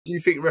do you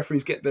think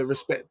referees get the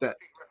respect that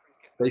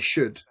they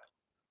should,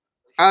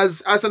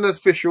 as an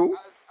official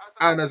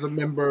and as a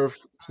member of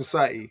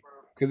society?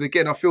 Because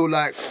again, I feel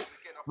like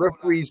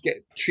referees get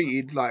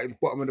treated like the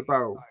bottom of the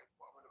barrel.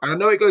 And I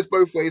know it goes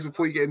both ways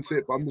before you get into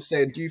it, but I'm just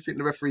saying, do you think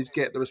the referees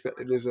get the respect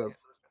they deserve?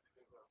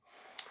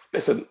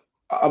 Listen,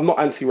 I'm not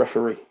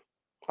anti-referee.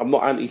 I'm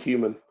not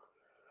anti-human.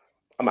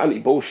 I'm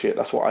anti-bullshit.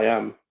 That's what I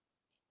am.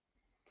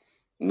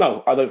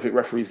 No, I don't think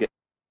referees get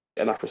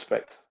enough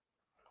respect.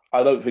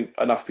 I don't think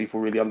enough people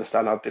really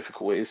understand how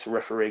difficult it is to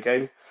referee a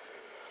game.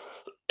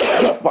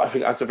 But I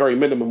think, as a very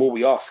minimum, all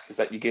we ask is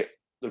that you get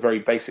the very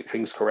basic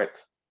things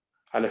correct.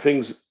 And the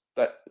things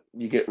that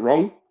you get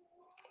wrong,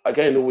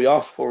 again, all we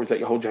ask for is that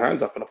you hold your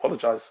hands up and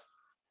apologize.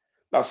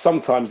 Now,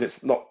 sometimes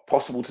it's not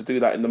possible to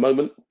do that in the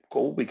moment.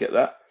 Cool, we get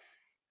that.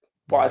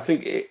 But I Mm.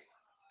 think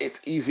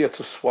it's easier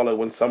to swallow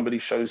when somebody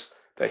shows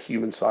their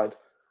human side.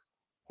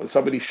 When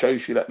somebody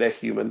shows you that they're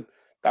human,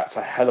 that's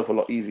a hell of a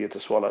lot easier to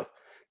swallow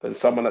than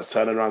someone that's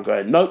turning around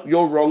going, "Nope,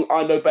 you're wrong.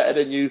 I know better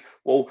than you."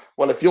 Well,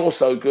 if you're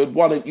so good,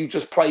 why don't you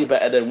just play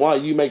better then? Why are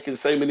you making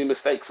so many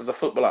mistakes as a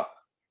footballer?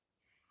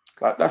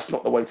 Like, that's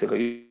not the way to go.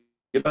 You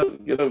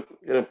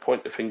don't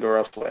point the finger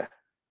elsewhere.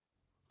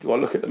 You got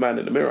to look at the man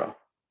in the mirror.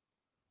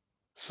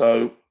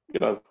 So, you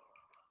know,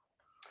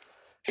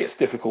 it's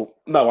difficult.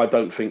 No, I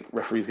don't think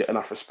referees get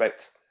enough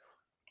respect.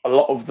 A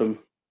lot of them,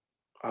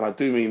 and I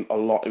do mean a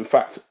lot. In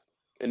fact,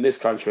 in this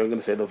country, I'm going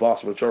to say the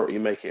vast majority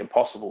make it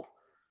impossible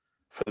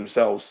for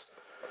themselves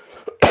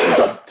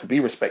to be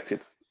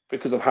respected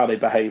because of how they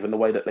behave and the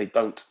way that they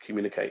don't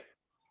communicate.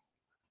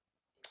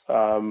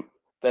 Um,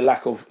 their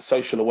lack of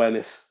social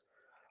awareness.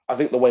 I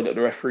think the way that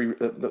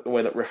the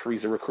way that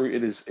referees are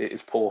recruited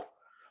is poor.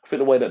 I think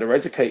the way that they're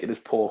educated is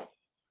poor.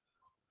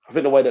 I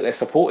think the way that they're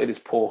supported is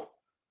poor.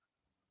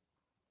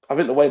 I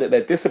think the way that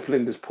they're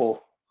disciplined is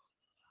poor.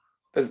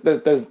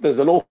 There's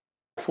an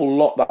awful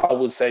lot that I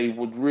would say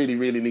would really,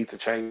 really need to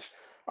change.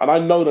 And I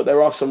know that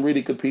there are some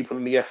really good people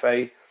in the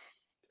FA,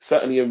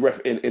 certainly in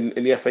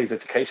the FA's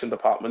education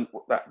department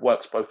that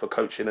works both for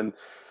coaching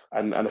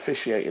and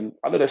officiating.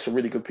 I know there's some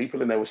really good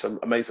people in there with some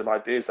amazing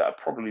ideas that are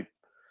probably,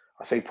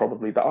 I say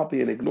probably, that are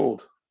being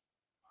ignored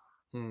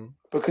Mm.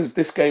 because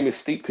this game is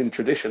steeped in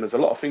tradition. There's a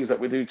lot of things that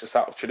we do just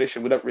out of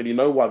tradition. We don't really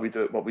know why we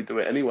do it, but we do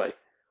it anyway.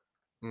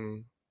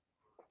 Mm.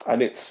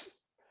 And listen,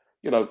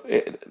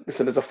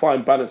 there's a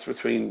fine balance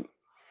between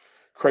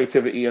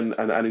creativity and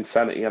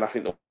insanity. And I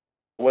think the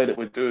way that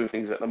we're doing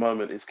things at the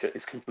moment is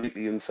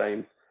completely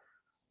insane.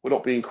 We're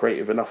not being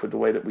creative enough with the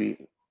way that we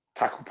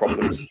tackle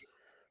problems.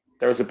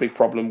 There is a big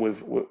problem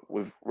with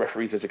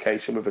referees'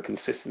 education, with the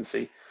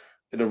consistency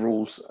in the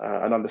rules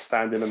and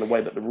understanding and the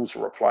way that the rules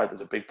are applied. There's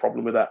a big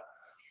problem with that.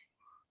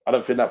 I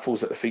don't think that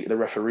falls at the feet of the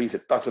referees.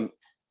 It doesn't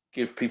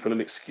give people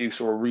an excuse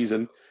or a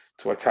reason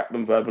to attack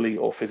them verbally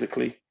or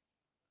physically.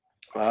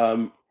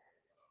 Um,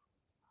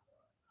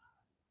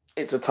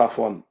 it's a tough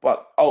one,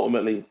 but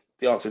ultimately,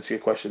 the answer to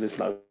your question is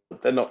no.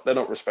 They're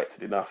not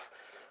respected enough.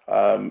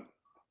 Um,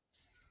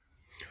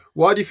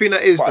 Why do you think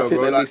that is, but I though,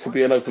 think bro? there Like, needs to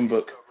be an open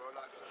book.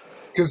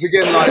 because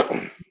again, like,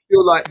 I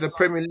feel like the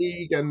Premier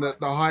League and the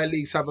higher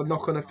leagues have a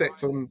knock-on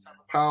effect on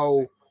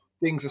how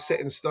things are set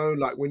in stone.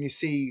 Like when you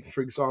see,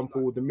 for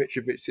example, the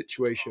Mitrovic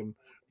situation,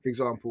 for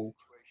example,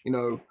 you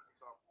know,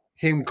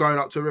 him going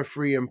up to a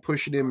referee and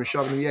pushing him and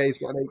shoving him. Yeah, he's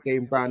got an 8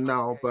 game ban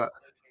now, but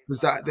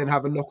does that then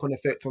have a knock on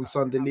effect on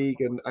Sunday League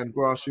and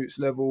grassroots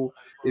level?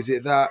 Is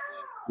it that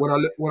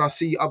when I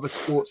see other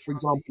sports, for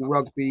example,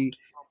 rugby,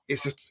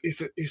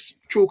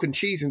 it's chalk and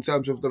cheese in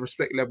terms of the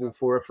respect level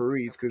for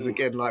referees because Mm.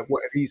 again, like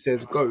whatever he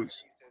says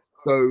goes.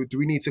 So do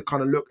we need to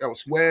kind of look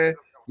elsewhere?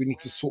 We need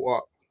to sort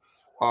out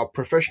our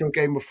professional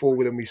game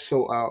before then we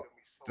sort out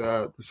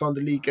the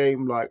Sunday League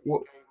game. Like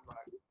what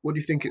do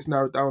you think it's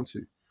narrowed down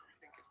to?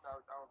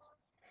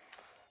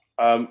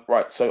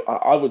 Right, so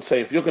I would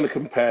say if you're going to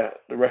compare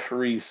the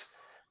referees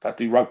that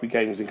do rugby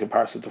games in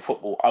comparison to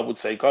football, I would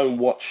say go and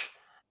watch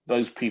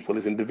those people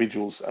as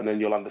individuals, and then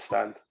you'll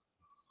understand.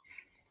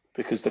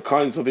 Because the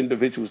kinds of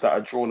individuals that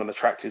are drawn and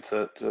attracted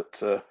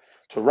to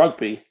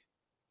rugby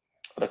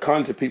are the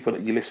kinds of people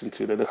that you listen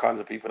to. They're the kinds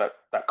of people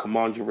that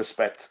command your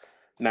respect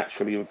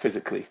naturally and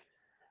physically.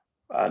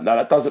 Now,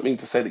 that doesn't mean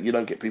to say that you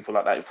don't get people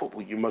like that in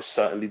football. You most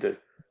certainly do.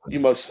 You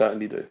most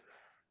certainly do.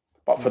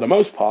 But for the Mm.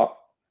 most part,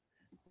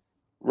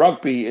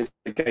 rugby is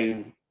a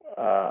game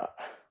uh,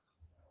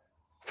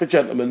 for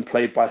gentlemen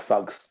played by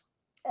thugs.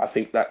 I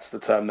think that's the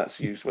term that's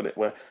used when it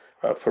were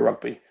for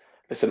rugby.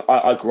 Listen,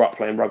 I grew up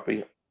playing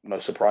rugby, no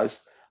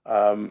surprise,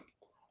 um,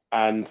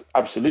 and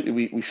absolutely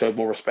we showed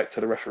more respect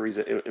to the referees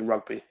in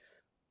rugby.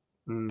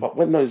 Mm. But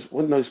when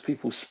those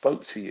people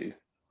spoke to you,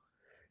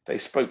 they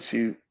spoke to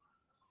you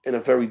in a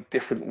very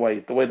different way.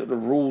 The way that the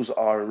rules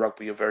are in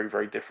rugby are very,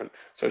 very different.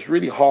 So it's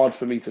really hard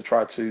for me to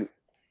try to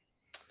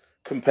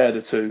compare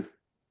the two.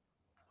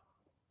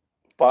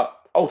 But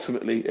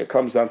ultimately, it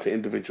comes down to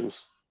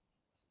individuals.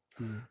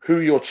 Mm.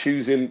 Who you're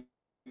choosing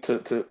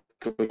to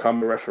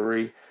become a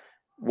referee,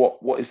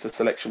 what is the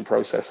selection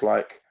process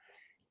like?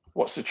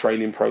 What's the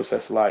training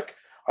process like?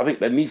 I think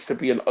there needs to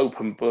be an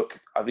open book.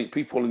 I think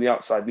people on the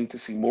outside need to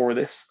see more of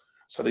this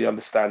so they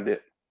understand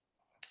it,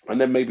 and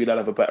then maybe they'll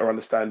have a better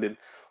understanding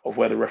of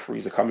where the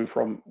referees are coming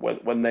from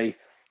when they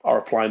are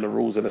applying the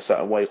rules in a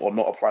certain way or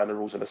not applying the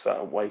rules in a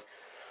certain way.